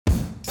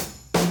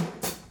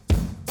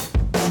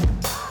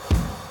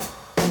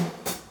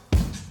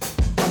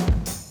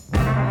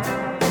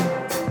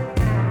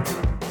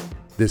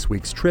This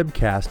week's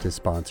Tribcast is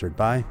sponsored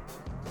by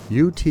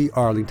UT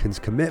Arlington's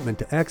commitment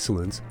to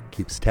excellence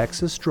keeps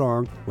Texas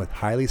strong with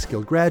highly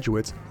skilled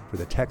graduates for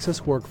the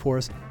Texas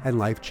workforce and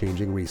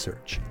life-changing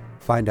research.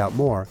 Find out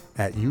more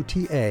at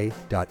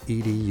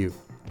uta.edu.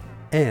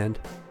 And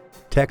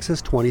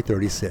Texas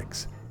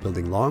 2036,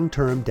 building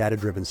long-term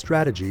data-driven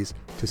strategies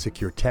to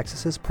secure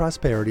Texas's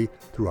prosperity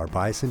through our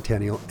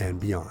bicentennial and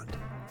beyond.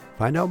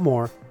 Find out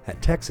more at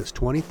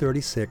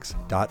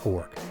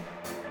texas2036.org.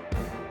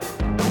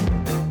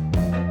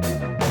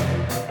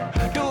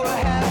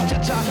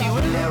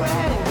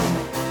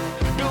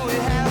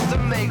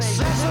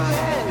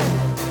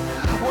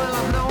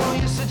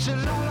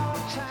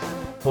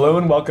 Hello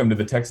and welcome to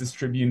the Texas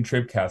Tribune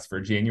Tribcast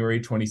for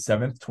January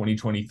 27th,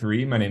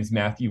 2023. My name is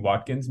Matthew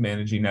Watkins,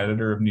 Managing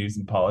Editor of News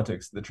and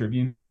Politics at the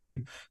Tribune.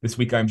 This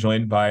week I'm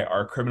joined by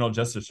our criminal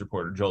justice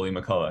reporter, Jolie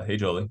McCullough. Hey,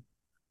 Jolie.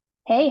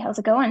 Hey, how's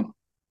it going?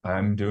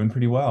 I'm doing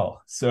pretty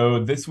well.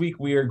 So this week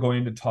we are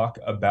going to talk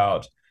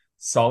about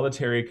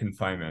solitary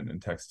confinement in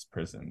Texas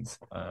prisons.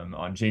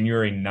 On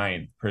January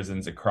 9th,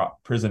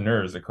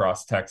 prisoners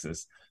across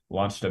Texas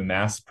launched a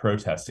mass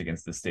protest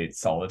against the state's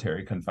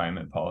solitary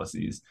confinement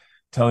policies,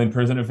 telling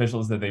prison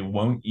officials that they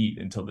won't eat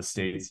until the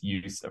state's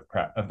use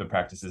of the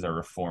practices are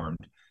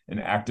reformed. An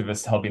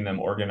activist helping them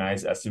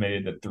organize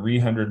estimated that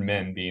 300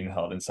 men being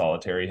held in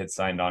solitary had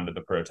signed on to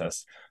the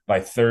protest. By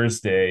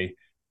Thursday,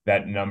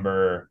 that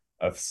number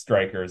of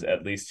strikers,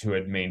 at least who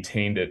had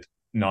maintained it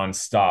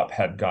nonstop,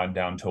 had gone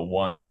down to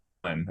one,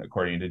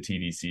 according to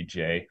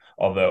TDCJ,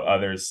 although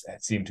others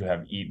seem to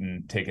have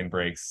eaten, taken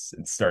breaks,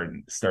 and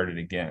started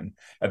again.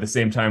 At the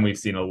same time, we've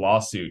seen a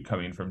lawsuit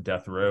coming from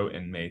death row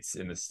inmates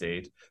in the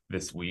state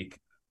this week,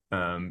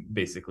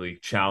 basically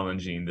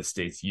challenging the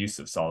state's use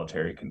of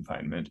solitary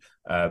confinement,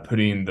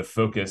 putting the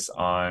focus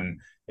on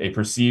a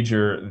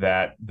procedure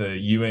that the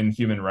UN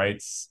human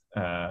rights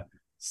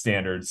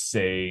standards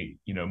say,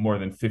 more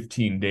than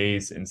 15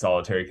 days in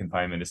solitary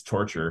confinement is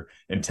torture.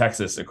 In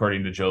Texas,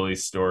 according to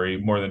Jolie's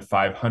story, more than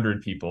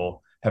 500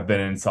 people have been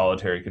in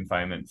solitary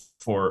confinement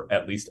for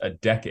at least a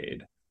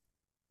decade.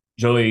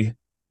 Jolie,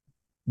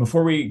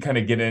 before we kind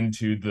of get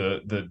into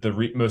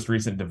the most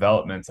recent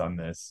developments on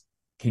this,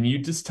 can you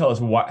just tell us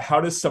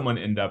how does someone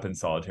end up in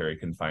solitary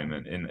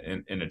confinement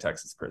in a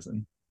Texas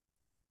prison?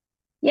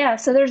 Yeah,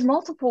 so there's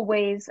multiple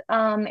ways,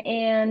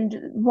 and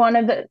one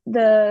of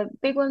the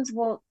big ones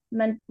we'll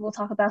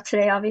talk about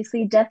today,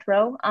 obviously, death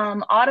row.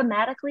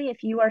 Automatically,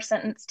 if you are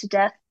sentenced to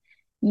death,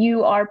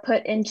 you are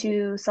put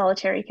into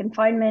solitary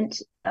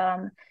confinement,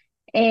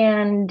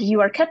 and you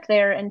are kept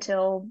there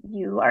until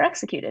you are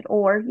executed,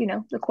 or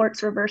the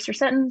courts reverse your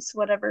sentence,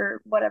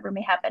 whatever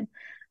may happen.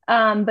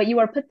 But you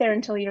are put there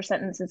until your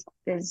sentence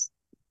is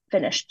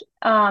finished.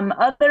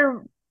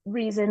 Other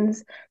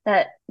reasons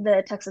that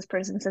the Texas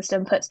prison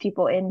system puts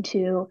people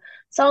into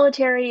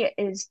solitary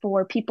is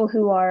for people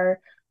who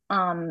are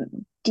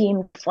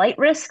deemed flight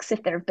risks,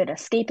 if there have been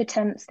escape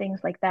attempts,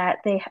 things like that.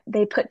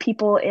 They put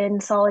people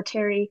in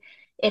solitary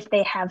if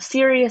they have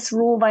serious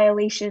rule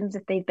violations,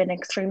 if they've been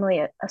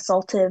extremely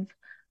assaultive,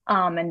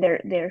 and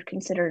they're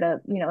considered a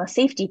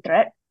safety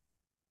threat.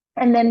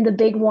 And then the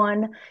big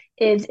one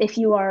is if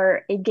you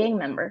are a gang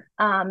member.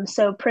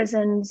 So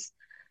prisons,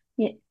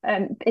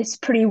 it's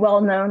pretty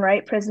well known,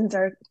 right?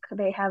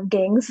 They have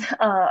gangs,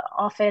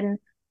 often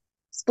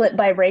split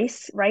by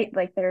race, right?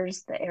 Like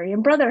there's the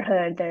Aryan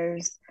Brotherhood,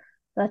 there's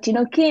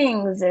Latino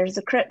Kings, there's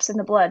the Crips and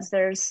the Bloods,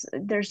 there's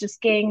just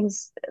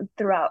gangs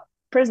throughout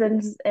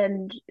prisons,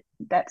 and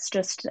that's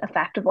just a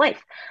fact of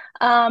life.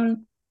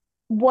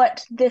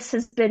 What this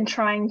has been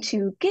trying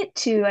to get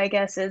to, I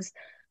guess, is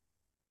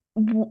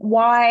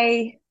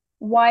why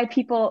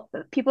people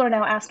are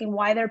now asking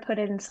why they're put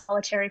in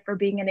solitary for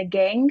being in a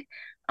gang,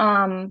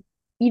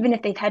 even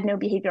if they've had no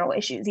behavioral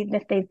issues, even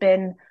if they've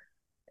been,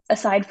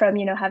 aside from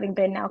having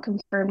been now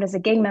confirmed as a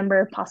gang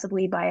member,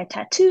 possibly by a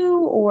tattoo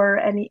or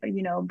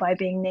by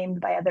being named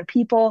by other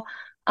people,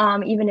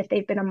 even if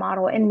they've been a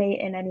model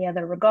inmate in any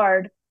other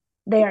regard,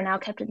 they are now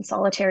kept in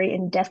solitary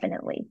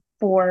indefinitely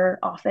for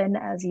often,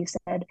 as you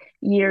said,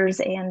 years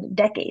and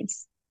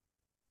decades.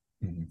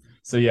 Mm-hmm.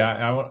 So yeah,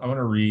 I want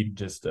to read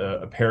just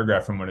a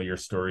paragraph from one of your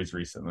stories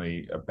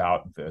recently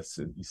about this.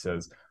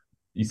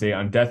 You say,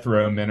 on death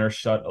row, men are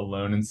shut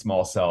alone in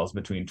small cells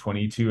between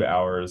 22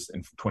 hours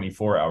and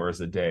 24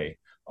 hours a day,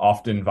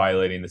 often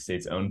violating the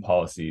state's own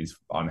policies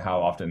on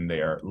how often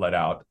they are let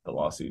out, the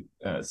lawsuit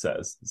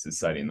says. This is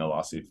citing the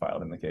lawsuit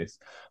filed in the case.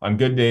 On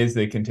good days,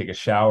 they can take a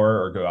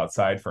shower or go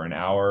outside for an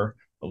hour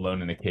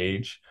alone in a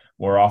cage.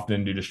 More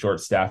often, due to short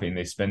staffing,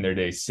 they spend their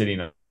days sitting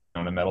on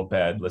a metal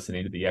bed,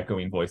 listening to the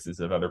echoing voices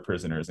of other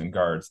prisoners and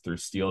guards through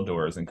steel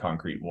doors and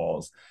concrete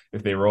walls.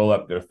 If they roll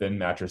up their thin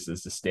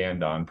mattresses to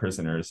stand on,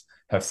 prisoners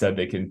have said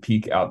they can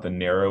peek out the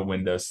narrow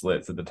window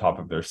slits at the top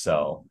of their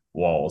cell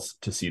walls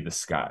to see the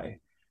sky.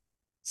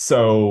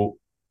 So,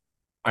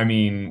 I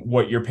mean,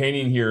 what you're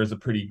painting here is a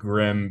pretty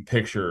grim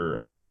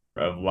picture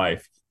of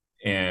life.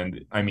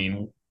 And I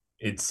mean,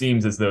 it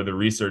seems as though the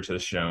research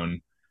has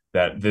shown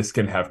that this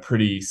can have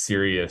pretty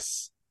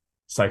serious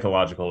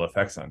psychological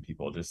effects on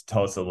people. Just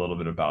tell us a little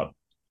bit about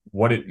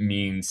what it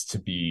means to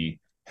be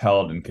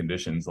held in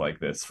conditions like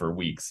this for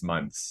weeks,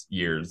 months,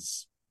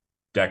 years,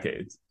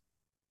 decades.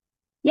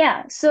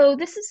 Yeah, so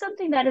this is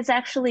something that is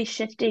actually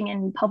shifting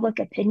in public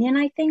opinion,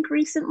 I think,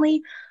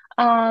 recently.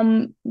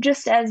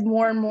 Just as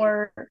more and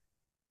more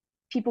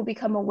people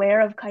become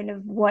aware of kind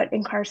of what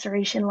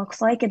incarceration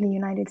looks like in the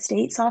United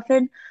States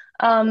often.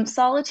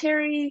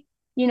 Solitary,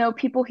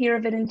 people hear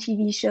of it in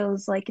TV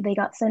shows like They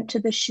Got Sent to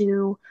the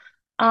Shoe.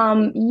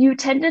 You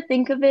tend to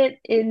think of it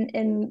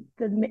in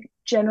the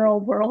general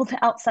world,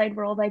 outside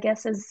world, I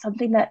guess, as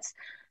something that's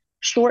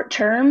short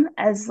term,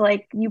 as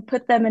like you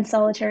put them in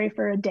solitary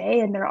for a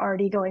day and they're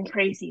already going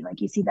crazy. Like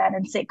you see that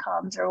in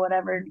sitcoms or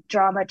whatever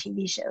drama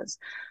TV shows.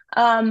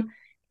 Um,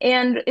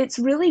 and it's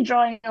really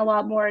drawing a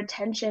lot more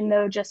attention,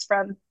 though, just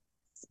from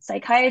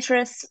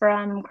psychiatrists,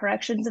 from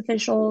corrections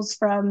officials,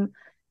 from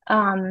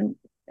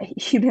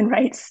human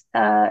rights,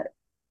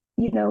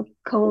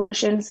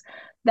 coalitions,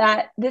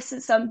 that this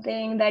is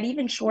something that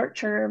even short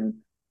term,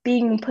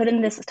 being put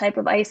in this type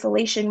of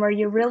isolation where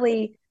you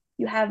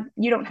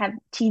don't have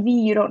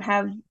TV, you don't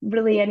have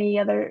really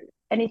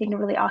anything to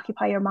really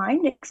occupy your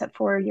mind except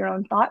for your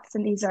own thoughts.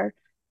 And these are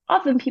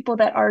often people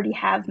that already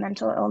have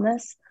mental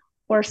illness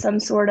or some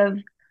sort of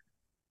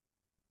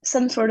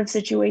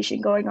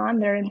situation going on.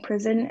 They're in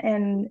prison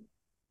and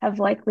have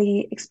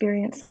likely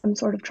experienced some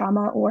sort of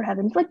trauma or have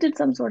inflicted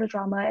some sort of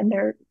trauma, and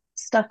they're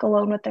stuck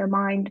alone with their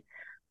mind.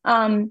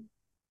 Um,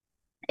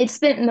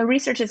 and the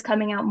research is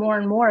coming out more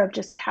and more of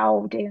just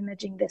how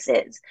damaging this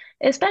is,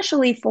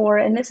 especially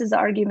and this is the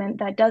argument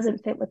that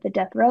doesn't fit with the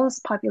death row's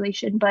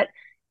population, but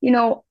you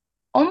know,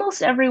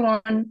 almost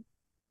everyone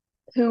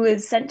who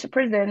is sent to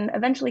prison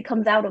eventually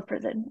comes out of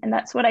prison. And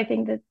that's what I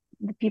think that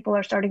the people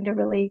are starting to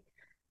really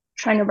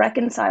trying to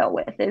reconcile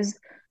with, is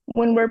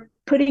when we're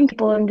putting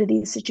people into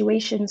these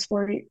situations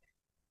for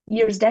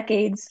years,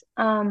 decades,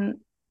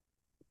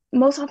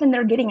 most often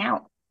they're getting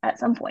out at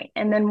some point.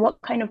 And then what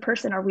kind of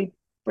person are we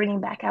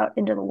bringing back out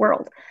into the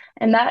world?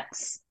 And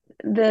that's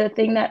the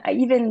thing that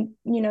even,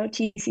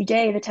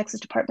 TCJ, the Texas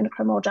Department of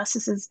Criminal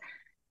Justice,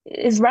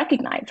 is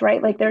recognized,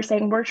 right? Like they're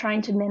saying we're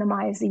trying to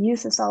minimize the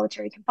use of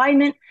solitary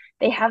confinement.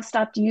 They have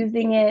stopped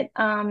using it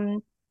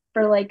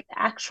for like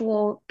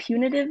actual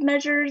punitive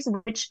measures,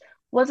 which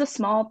was a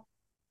small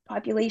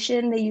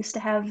population. They used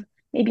to have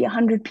maybe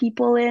 100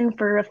 people in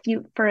for a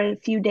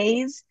few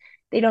days.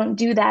 They don't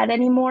do that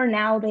anymore.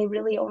 Now they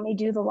really only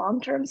do the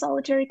long-term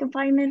solitary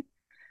confinement,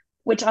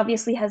 which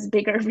obviously has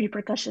bigger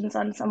repercussions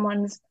on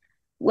someone's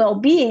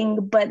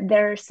well-being. But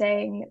they're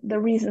saying the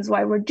reasons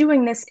why we're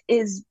doing this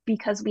is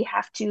because we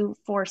have to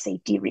for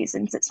safety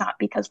reasons. It's not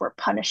because we're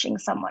punishing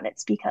someone.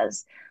 It's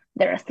because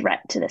they're a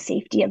threat to the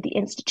safety of the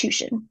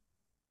institution.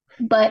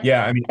 But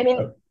Yeah, I mean, I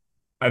mean,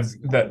 I was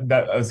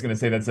going to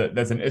say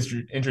that's an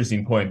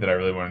interesting point that I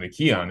really wanted to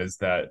key on, is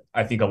that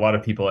I think a lot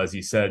of people, as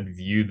you said,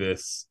 view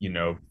this,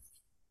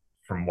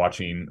 from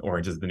watching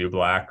Orange is the New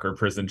Black or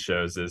prison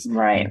shows, as you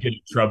right. get in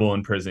trouble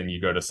in prison,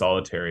 you go to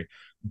solitary.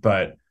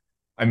 But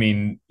I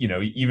mean,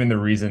 even the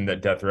reason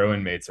that death row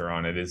inmates are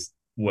on it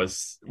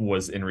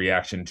was in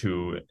reaction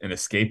to an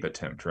escape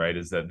attempt, right?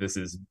 Is that this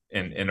is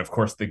and of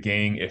course the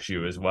gang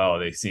issue as well.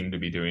 They seem to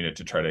be doing it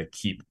to try to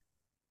keep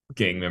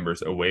gang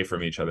members away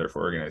from each other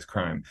for organized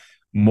crime.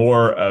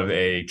 More of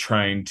a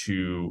trying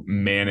to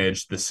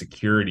manage the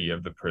security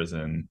of the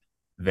prison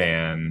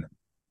than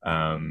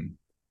um,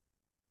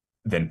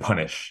 than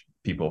punish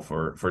people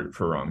for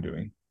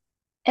wrongdoing.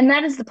 And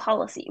that is the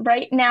policy.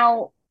 Right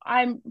now,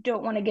 I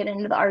don't want to get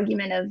into the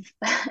argument of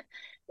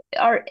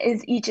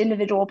is each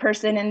individual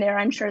person in there.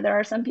 I'm sure there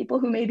are some people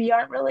who maybe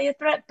aren't really a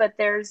threat, but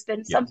there's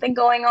been Yeah, something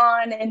going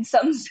on and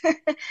some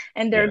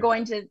and they're yeah,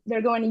 going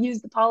to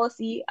use the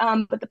policy.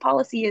 But the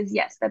policy is,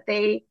 yes, that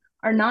they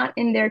are not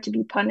in there to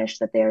be punished,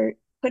 that they're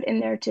put in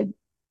there to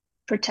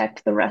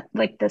protect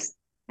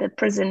the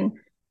prison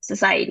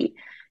society.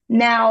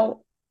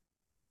 Now,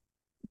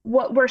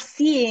 what we're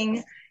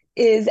seeing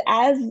is,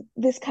 as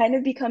this kind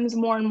of becomes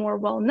more and more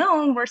well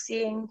known, we're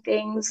seeing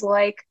things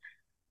like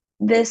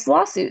this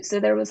lawsuit. So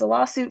there was a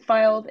lawsuit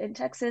filed in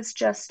Texas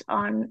just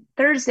on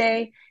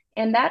Thursday,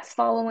 and that's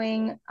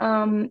following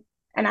a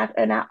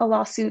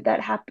lawsuit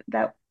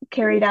that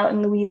carried out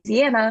in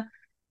Louisiana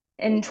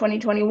in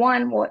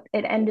 2021. Well,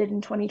 it ended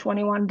in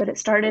 2021, but it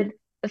started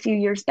a few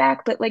years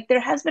back. But like there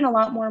has been a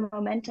lot more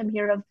momentum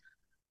here of,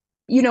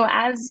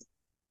 as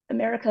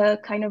America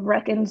kind of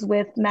reckons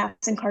with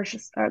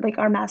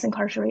our mass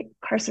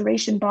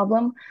incarceration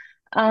problem.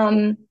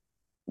 Um,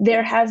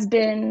 there has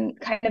been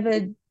kind of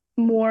a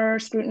more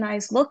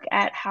scrutinized look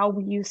at how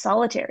we use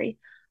solitary.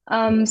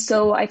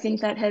 So I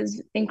think that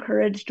has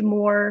encouraged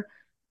more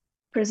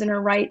prison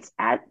rights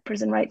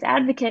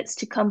advocates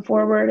to come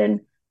forward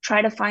and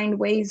try to find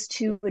ways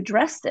to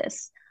address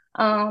this.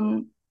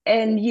 And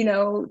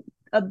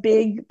a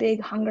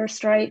big hunger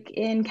strike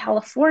in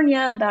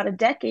California about a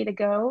decade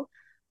ago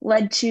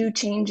led to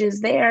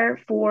changes there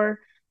for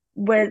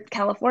where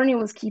California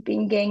was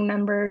keeping gang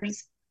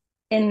members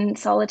in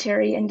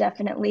solitary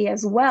indefinitely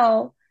as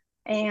well.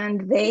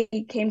 And they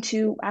came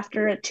to,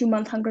 after a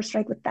 2-month hunger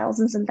strike with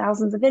thousands and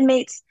thousands of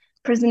inmates,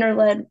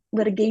 prisoner-led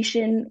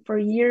litigation for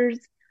years.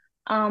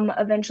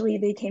 Eventually,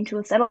 they came to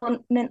a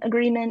settlement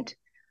agreement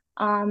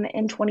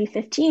in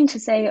 2015 to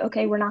say,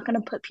 okay, we're not going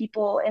to put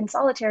people in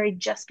solitary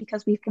just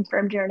because we've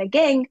confirmed you're in a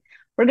gang.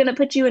 We're going to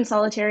put you in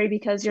solitary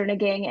because you're in a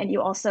gang and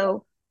you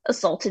also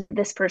assaulted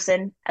this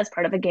person as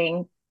part of a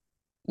gang,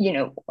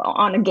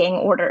 on a gang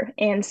order.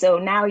 And so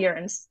now you're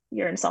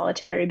in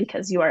solitary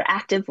because you are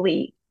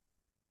actively,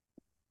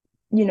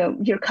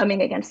 you're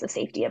coming against the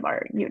safety of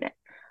our unit.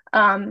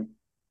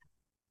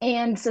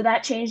 And so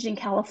that changed in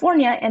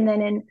California. And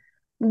then in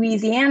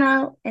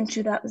Louisiana in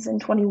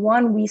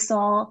 2021, we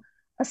saw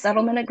a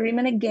settlement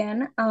agreement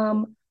again,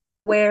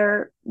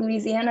 where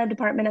Louisiana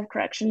Department of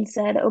Corrections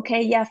said,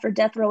 okay, yeah, for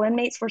death row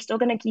inmates, we're still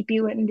going to keep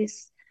you in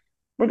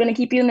we're going to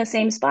keep you in the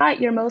same spot.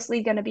 You're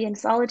mostly going to be in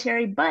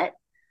solitary, but,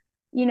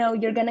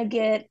 you're going to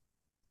get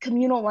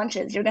communal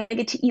lunches. You're going to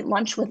get to eat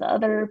lunch with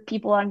other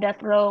people on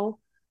death row.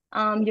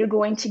 You're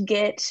going to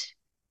get,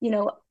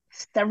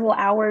 several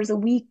hours a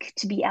week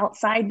to be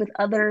outside with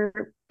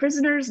other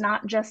prisoners,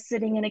 not just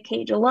sitting in a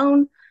cage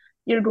alone.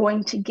 You're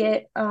going to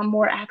get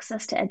more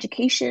access to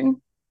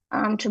education,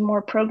 to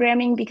more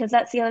programming, because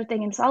that's the other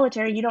thing in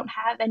solitary. You don't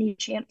have any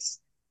chance.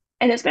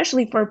 And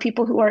especially for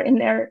people who are in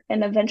there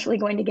and eventually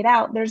going to get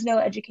out, there's no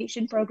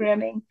education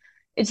programming.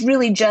 It's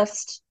really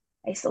just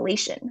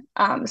isolation.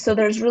 So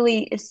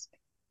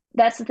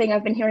that's the thing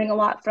I've been hearing a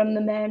lot from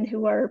the men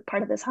who are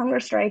part of this hunger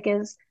strike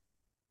is,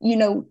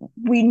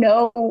 we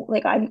know,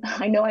 like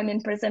I know I'm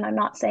in prison. They're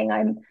not saying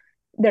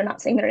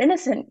they're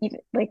innocent. Even,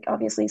 like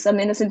obviously some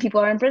innocent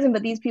people are in prison,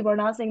 but these people are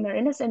not saying they're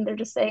innocent. They're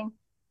just saying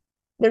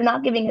they're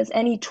not giving us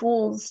any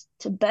tools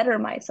to better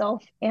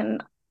myself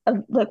and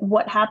like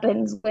what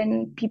happens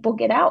when people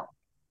get out.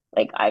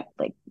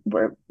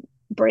 We're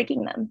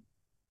breaking them.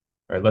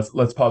 All right,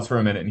 let's pause for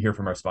a minute and hear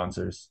from our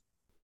sponsors.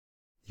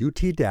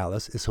 UT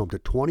Dallas is home to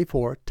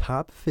 24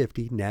 top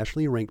 50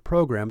 nationally ranked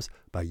programs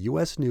by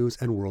U.S. News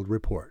and World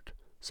Report.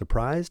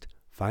 Surprised?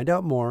 Find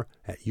out more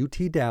at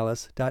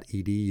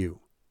utdallas.edu.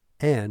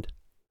 And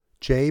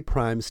J.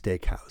 Prime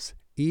Steakhouse.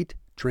 Eat,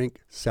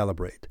 drink,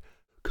 celebrate.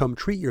 Come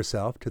treat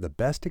yourself to the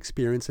best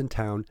experience in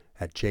town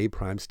at J.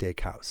 Prime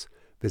Steakhouse.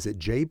 Visit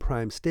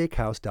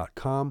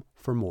jprimesteakhouse.com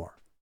for more.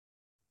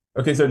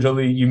 Okay, so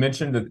Jolie, you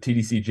mentioned that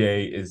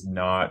TDCJ is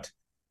not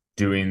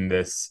doing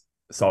this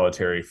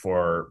solitary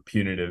for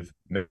punitive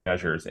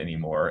measures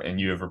anymore, and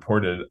you have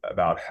reported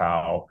about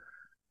how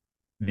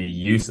the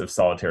use of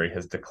solitary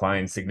has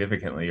declined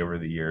significantly over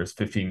the years.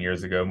 15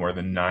 years ago, more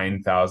than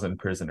 9,000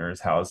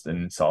 prisoners housed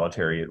in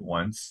solitary at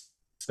once,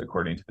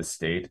 according to the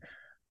state.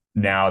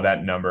 Now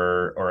that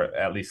number, or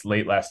at least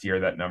late last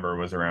year, that number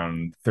was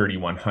around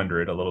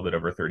 3,100, a little bit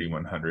over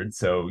 3,100.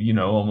 So,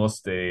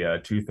 almost a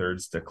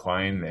two-thirds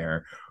decline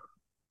there.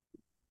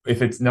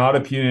 If it's not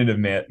a punitive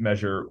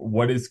measure,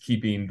 what is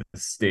keeping the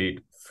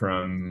state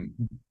from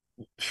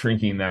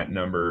shrinking that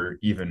number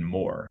even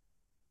more?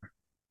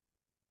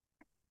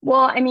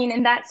 Well, I mean,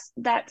 and that's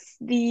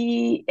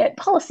the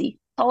policy.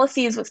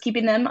 Policy is what's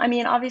keeping them. I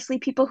mean, obviously,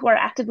 people who are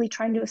actively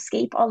trying to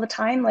escape all the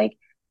time, like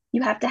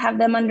you have to have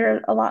them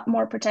under a lot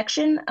more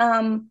protection.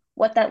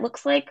 What that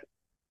looks like,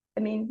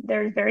 I mean,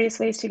 there's various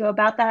ways to go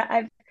about that.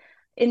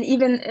 And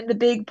even the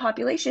big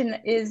population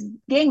is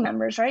gang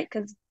members, right?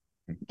 Because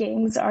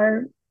gangs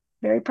are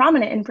very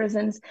prominent in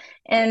prisons.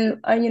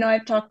 And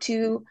I've talked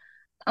to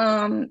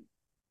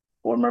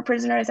former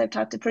prisoners, I've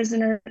talked to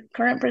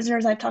current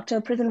prisoners, I've talked to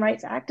a prison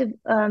rights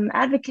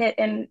advocate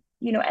and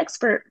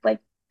expert, like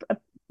a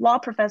law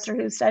professor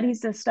who studies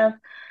this stuff.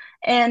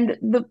 And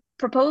the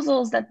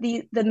proposals that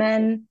the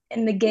men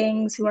in the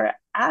gangs who are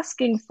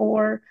asking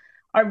for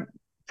are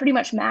pretty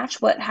much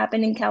match what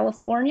happened in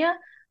California.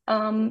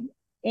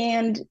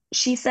 And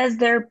she says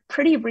they're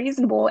pretty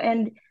reasonable.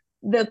 And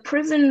the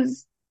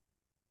prison's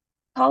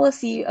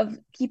policy of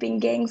keeping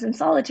gangs in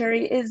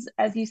solitary is,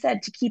 as you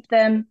said, to keep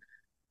them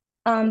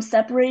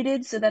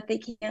separated so that they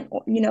can't,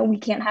 we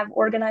can't have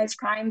organized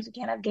crimes. We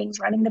can't have gangs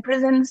running the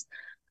prisons.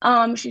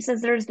 She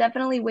says there's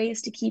definitely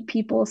ways to keep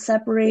people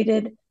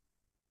separated,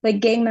 like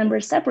gang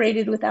members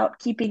separated, without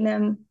keeping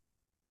them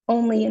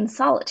only in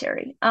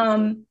solitary.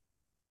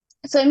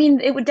 So, I mean,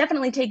 it would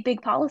definitely take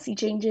big policy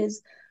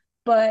changes,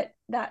 but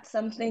that's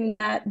something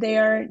that they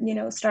are,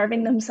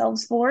 starving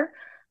themselves for,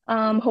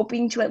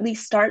 hoping to at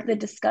least start the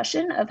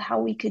discussion of how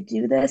we could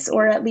do this,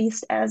 or at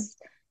least as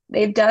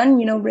they've done,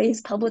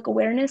 raise public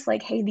awareness,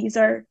 like, hey,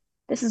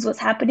 this is what's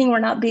happening. We're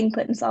not being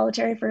put in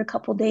solitary for a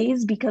couple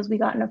days because we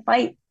got in a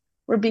fight.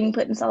 We're being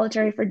put in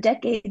solitary for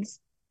decades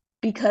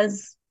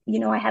because,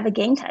 I have a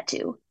gang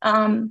tattoo.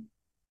 And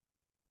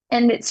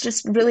it's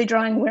just really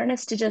drawing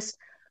awareness to just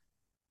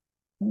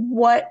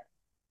what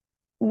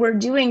we're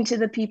doing to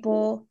the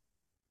people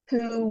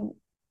who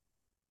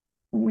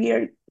we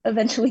are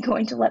eventually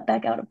going to let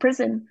back out of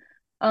prison,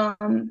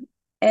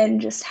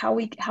 and just how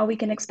we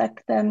can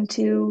expect them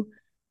to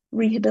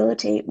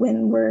rehabilitate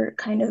when we're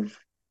kind of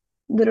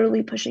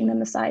literally pushing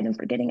them aside and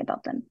forgetting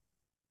about them.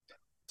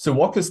 So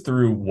walk us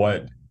through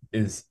what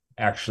is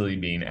actually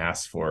being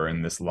asked for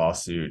in this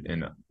lawsuit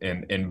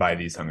and by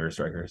these hunger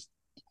strikers.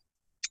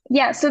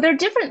 Yeah, so they're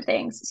different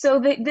things.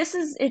 So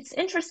it's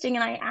interesting.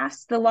 And I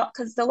asked the law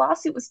because the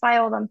lawsuit was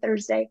filed on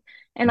Thursday.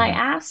 And I Mhm.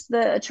 asked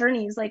the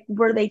attorneys, like,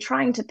 were they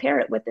trying to pair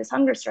it with this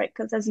hunger strike?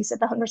 Because as you said,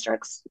 the hunger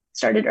strike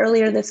started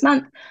earlier this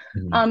month,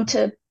 Mhm.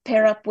 to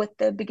pair up with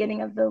the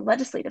beginning of the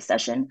legislative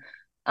session.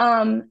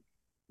 Um,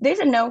 they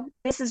said no,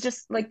 this is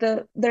just like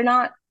they're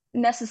not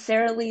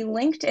necessarily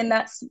linked. And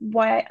that's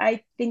why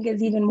I think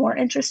is even more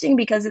interesting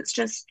because it's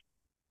just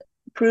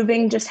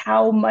proving just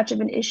how much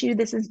of an issue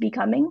this is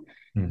becoming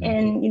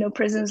Mhm. in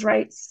prisons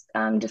rights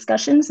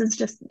discussions is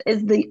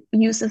the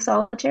use of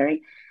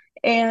solitary.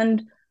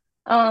 And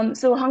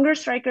so hunger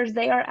strikers,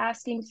 they are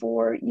asking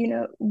for,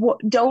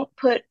 don't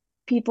put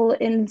people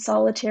in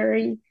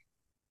solitary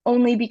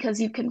only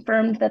because you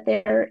confirmed that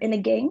they're in a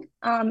gang.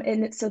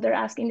 And so they're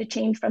asking to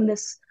change from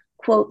this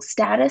quote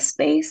status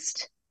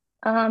based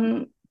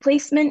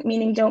placement,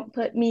 meaning don't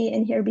put me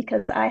in here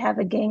because I have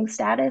a gang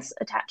status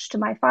attached to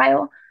my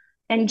file,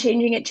 and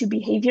changing it to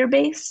behavior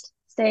based,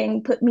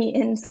 saying put me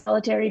in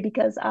solitary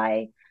because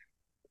I,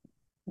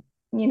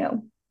 you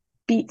know,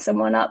 beat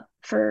someone up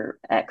for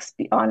X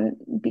on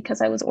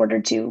because I was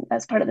ordered to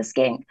as part of this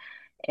gang.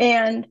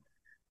 And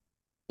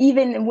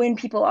even when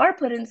people are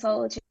put in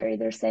solitary,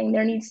 they're saying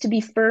there needs to be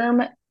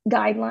firm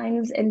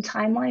guidelines and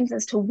timelines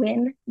as to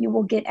when you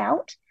will get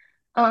out.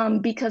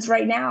 Because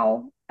right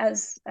now,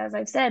 as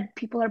I've said,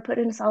 people are put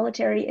in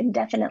solitary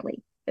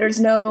indefinitely. There's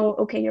no,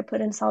 okay, you're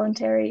put in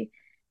solitary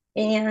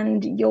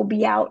and you'll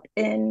be out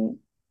in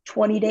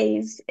 20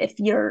 days if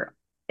you're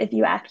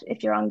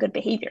on good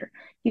behavior.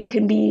 You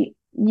can be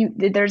you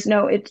there's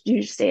no it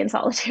you stay in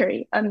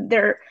solitary.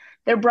 They're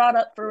brought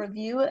up for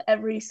review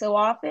every so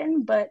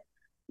often, but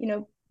you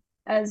know,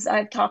 as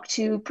I've talked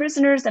to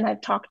prisoners and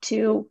I've talked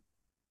to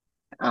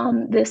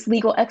this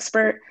legal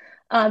expert,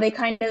 they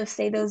kind of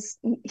say those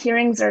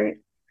hearings are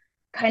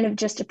kind of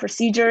just a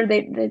procedure.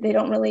 They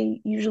don't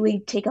really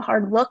usually take a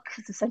hard look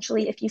because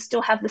essentially, if you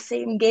still have the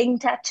same gang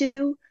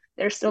tattoo,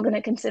 they're still going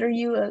to consider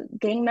you a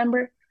gang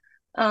member.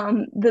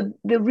 The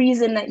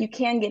reason that you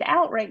can get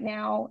out right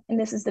now, and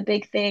this is the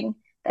big thing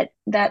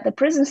that the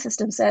prison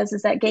system says,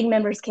 is that gang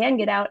members can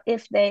get out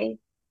if they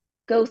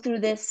go through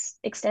this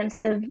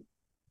extensive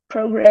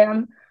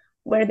program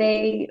where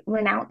they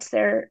renounce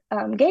their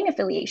gang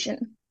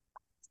affiliation.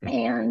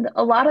 And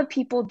a lot of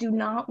people do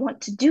not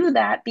want to do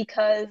that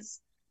because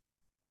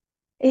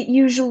it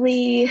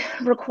usually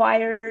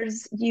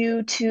requires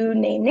you to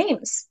name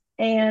names.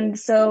 And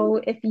so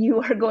if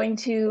you are going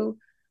to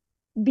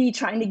be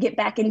trying to get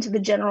back into the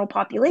general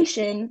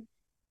population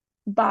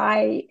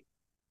by,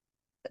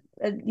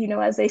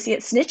 as they see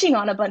it, snitching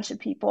on a bunch of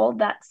people,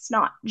 that's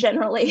not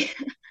generally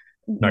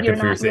Not good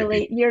for your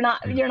safety. you're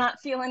not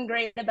feeling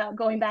great about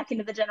going back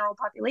into the general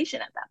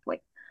population at that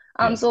point.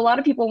 Yeah. So a lot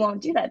of people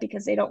won't do that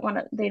because they don't want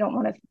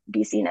to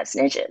be seen as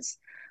snitches.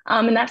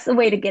 And that's the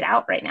way to get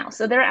out right now.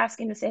 So they're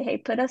asking to say, hey,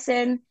 put us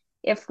in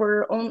if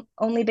we're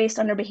only based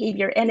on our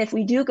behavior, and if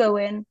we do go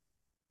in,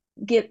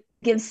 give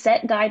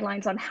set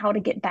guidelines on how to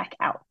get back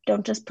out.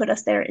 Don't just put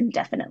us there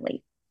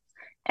indefinitely.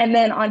 And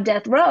then on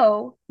death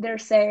row, they're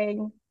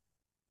saying,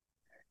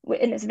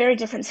 and it's a very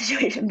different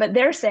situation, but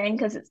they're saying,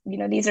 because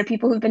these are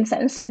people who've been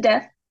sentenced to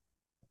death.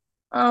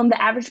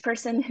 The average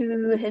person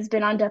who has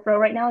been on death row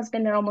right now has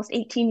been there almost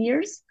 18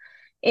 years.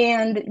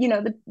 And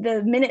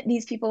the minute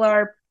these people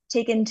are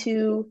taken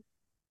to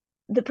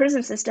the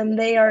prison system,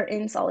 they are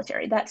in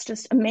solitary. That's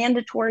just a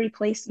mandatory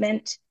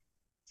placement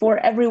for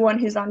everyone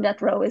who's on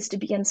death row, is to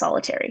be in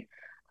solitary.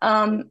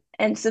 And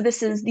so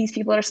these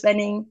people are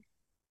spending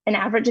an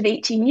average of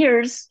 18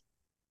 years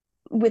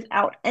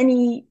without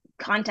any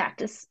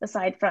contact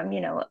aside from,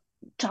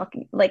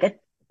 talking like a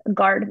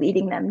guard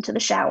leading them to the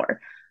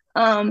shower.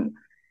 And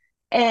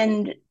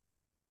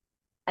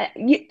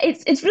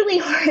it's really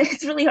hard.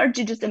 It's really hard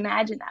to just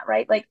imagine that,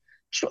 right? Like,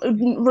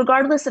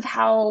 regardless of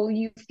how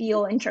you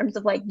feel in terms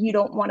of like, you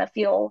don't want to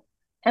feel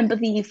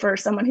empathy for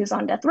someone who's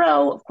on death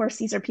row. Of course,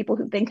 these are people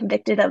who've been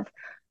convicted of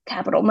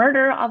capital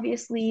murder.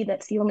 Obviously,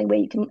 that's the only way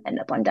you can end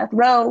up on death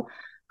row.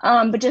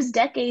 But just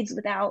decades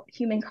without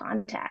human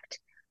contact.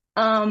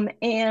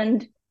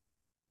 And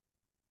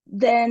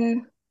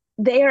then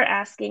they are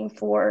asking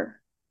for,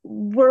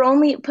 we're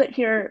only put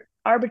here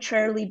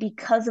arbitrarily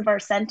because of our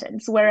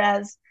sentence,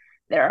 whereas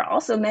there are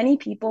also many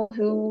people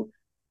who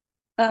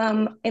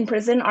in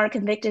prison are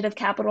convicted of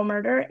capital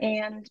murder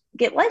and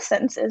get life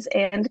sentences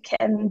and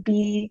can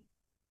be,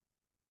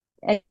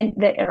 and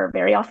they are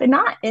very often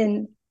not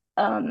in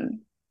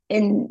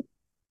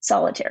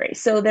solitary.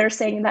 So they're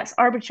saying that's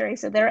arbitrary.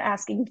 So they're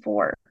asking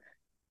for,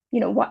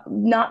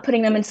 not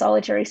putting them in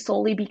solitary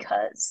solely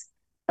because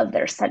of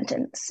their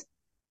sentence.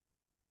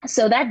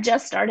 So that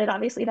just started.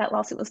 Obviously, that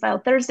lawsuit was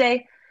filed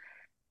Thursday.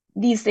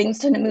 These things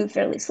tend to move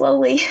fairly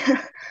slowly,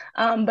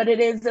 but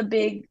it is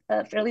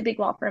fairly big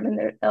law firm, and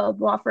they're a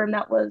law firm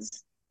that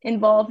was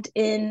involved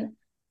in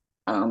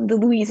the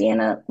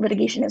Louisiana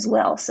litigation as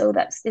well. So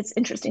it's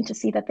interesting to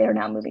see that they're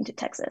now moving to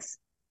Texas.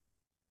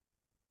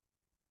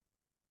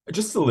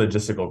 Just a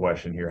logistical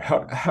question here.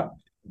 How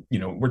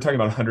we're talking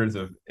about hundreds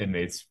of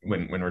inmates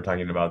when we're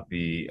talking about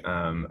the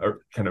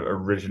kind of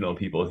original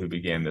people who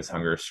began this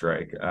hunger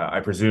strike.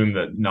 I presume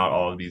that not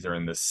all of these are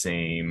in the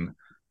same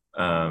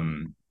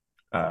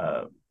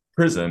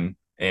prison,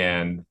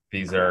 and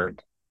these are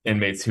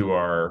inmates who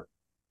are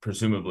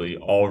presumably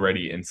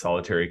already in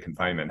solitary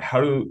confinement.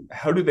 How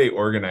do they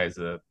organize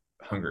a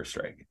hunger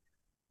strike?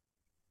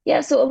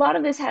 Yeah, so a lot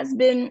of this has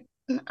been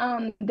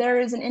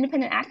there is an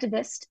independent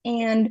activist,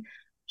 and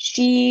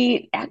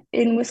she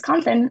in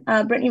Wisconsin,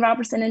 Brittany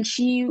Robertson, and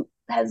she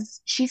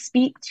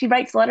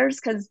writes letters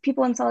because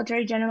people in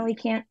solitary generally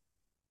can't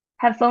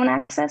have phone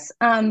access.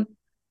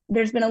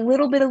 There's been a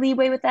little bit of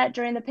leeway with that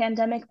during the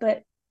pandemic,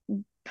 but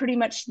pretty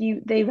much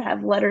they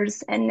have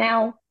letters, and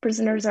now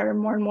prisoners are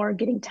more and more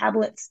getting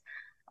tablets,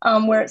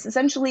 where it's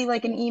essentially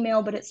like an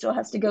email, but it still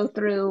has to go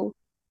through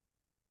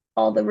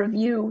all the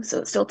review, so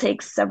it still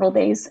takes several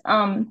days.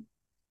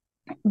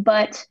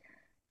 But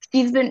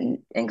she's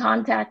been in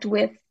contact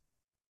with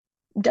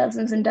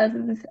dozens and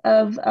dozens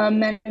of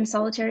men in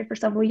solitary for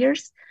several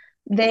years.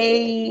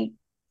 They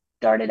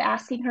started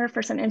asking her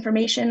for some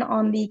information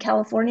on the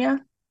California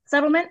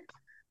settlement.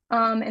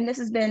 And this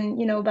has been,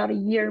 about a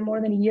year,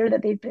 more than a year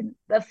that they've been,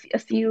 a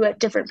few at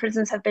different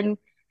prisons have been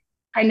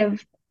kind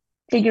of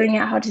figuring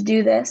out how to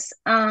do this.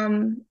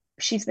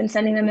 She's been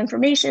sending them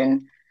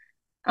information.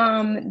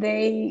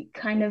 They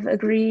kind of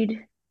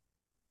agreed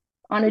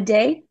on a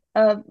day.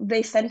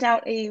 They sent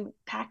out a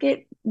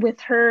packet with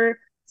her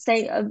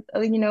saying,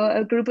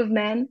 a group of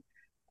men,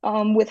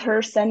 with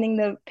her sending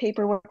the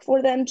paperwork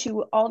for them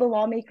to all the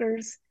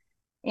lawmakers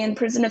and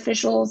prison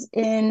officials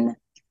in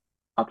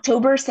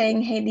October,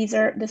 saying, "Hey,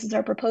 this is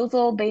our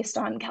proposal based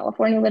on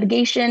California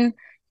litigation.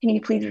 Can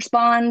you please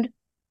respond?"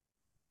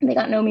 And they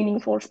got no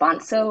meaningful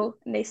response. So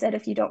they said,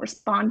 if you don't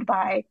respond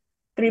by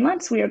 3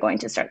 months, we are going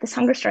to start this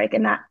hunger strike.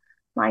 And that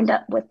lined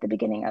up with the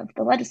beginning of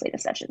the legislative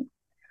session.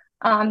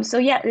 So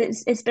yeah,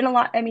 it's been a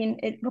lot. I mean,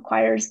 it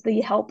requires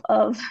the help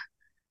of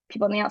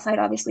people on the outside,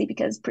 obviously,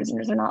 because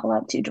prisoners are not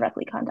allowed to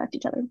directly contact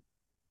each other.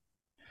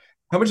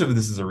 How much of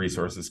this is a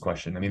resources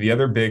question? I mean, the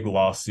other big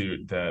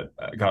lawsuit that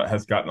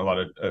has gotten a lot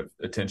of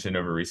attention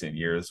over recent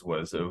years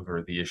was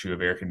over the issue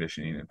of air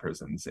conditioning in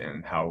prisons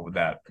and how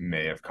that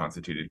may have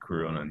constituted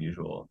cruel and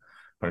unusual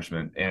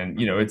punishment.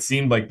 And, it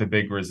seemed like the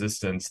big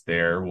resistance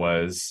there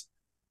was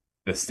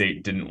the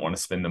state didn't want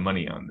to spend the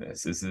money on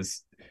this.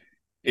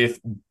 If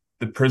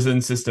the prison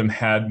system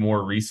had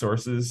more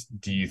resources,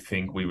 do you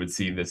think we would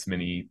see this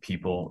many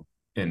people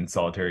in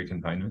solitary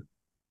confinement?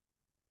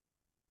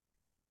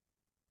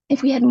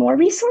 If we had more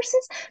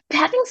resources,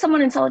 having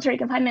someone in solitary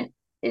confinement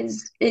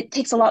it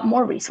takes a lot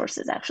more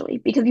resources, actually,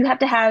 because you have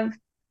to have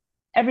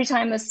every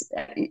time if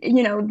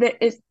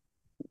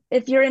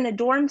you're in a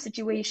dorm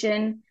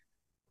situation,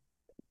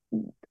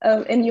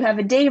 and you have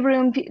a day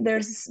room,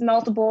 there's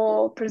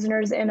multiple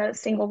prisoners in a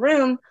single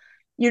room,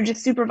 you're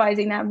just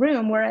supervising that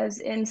room. Whereas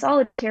in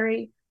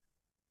solitary,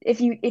 if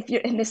you're,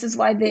 and this is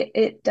why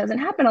it doesn't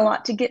happen a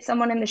lot, to get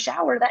someone in the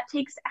shower, that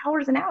takes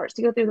hours and hours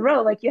to go through the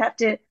row. Like, you have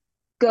to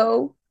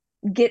go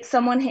get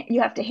someone,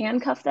 you have to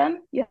handcuff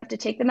them, you have to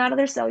take them out of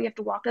their cell, you have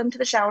to walk them to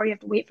the shower, you have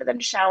to wait for them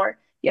to shower,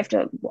 you have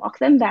to walk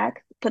them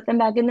back, put them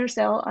back in their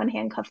cell,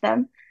 unhandcuff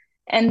them.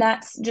 And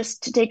that's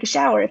just to take a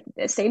shower.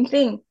 Same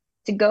thing,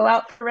 to go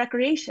out for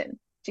recreation,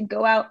 to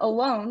go out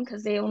alone,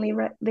 because they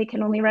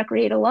can only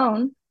recreate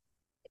alone.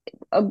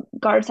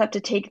 Guards have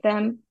to take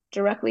them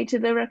directly to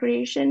the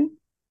recreation,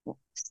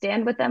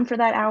 stand with them for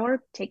that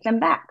hour, take them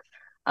back.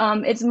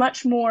 It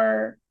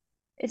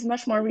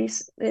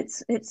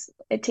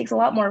takes a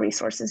lot more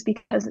resources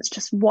because it's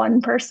just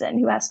one person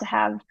who has to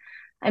have,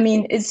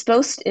 is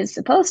supposed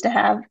to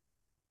have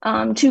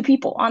 2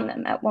 people on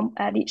them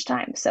at each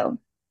time. So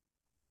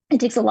it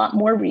takes a lot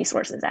more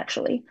resources,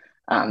 actually,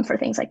 for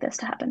things like this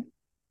to happen.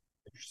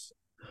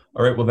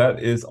 All right, well,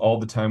 that is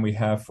all the time we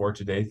have for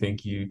today.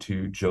 Thank you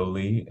to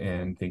Jolie,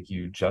 and thank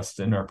you,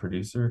 Justin, our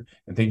producer,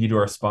 and thank you to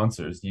our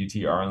sponsors,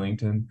 UT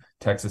Arlington,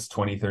 Texas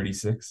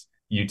 2036,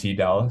 UT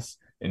Dallas,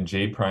 and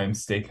J Prime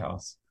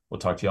Steakhouse.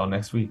 We'll talk to y'all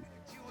next week.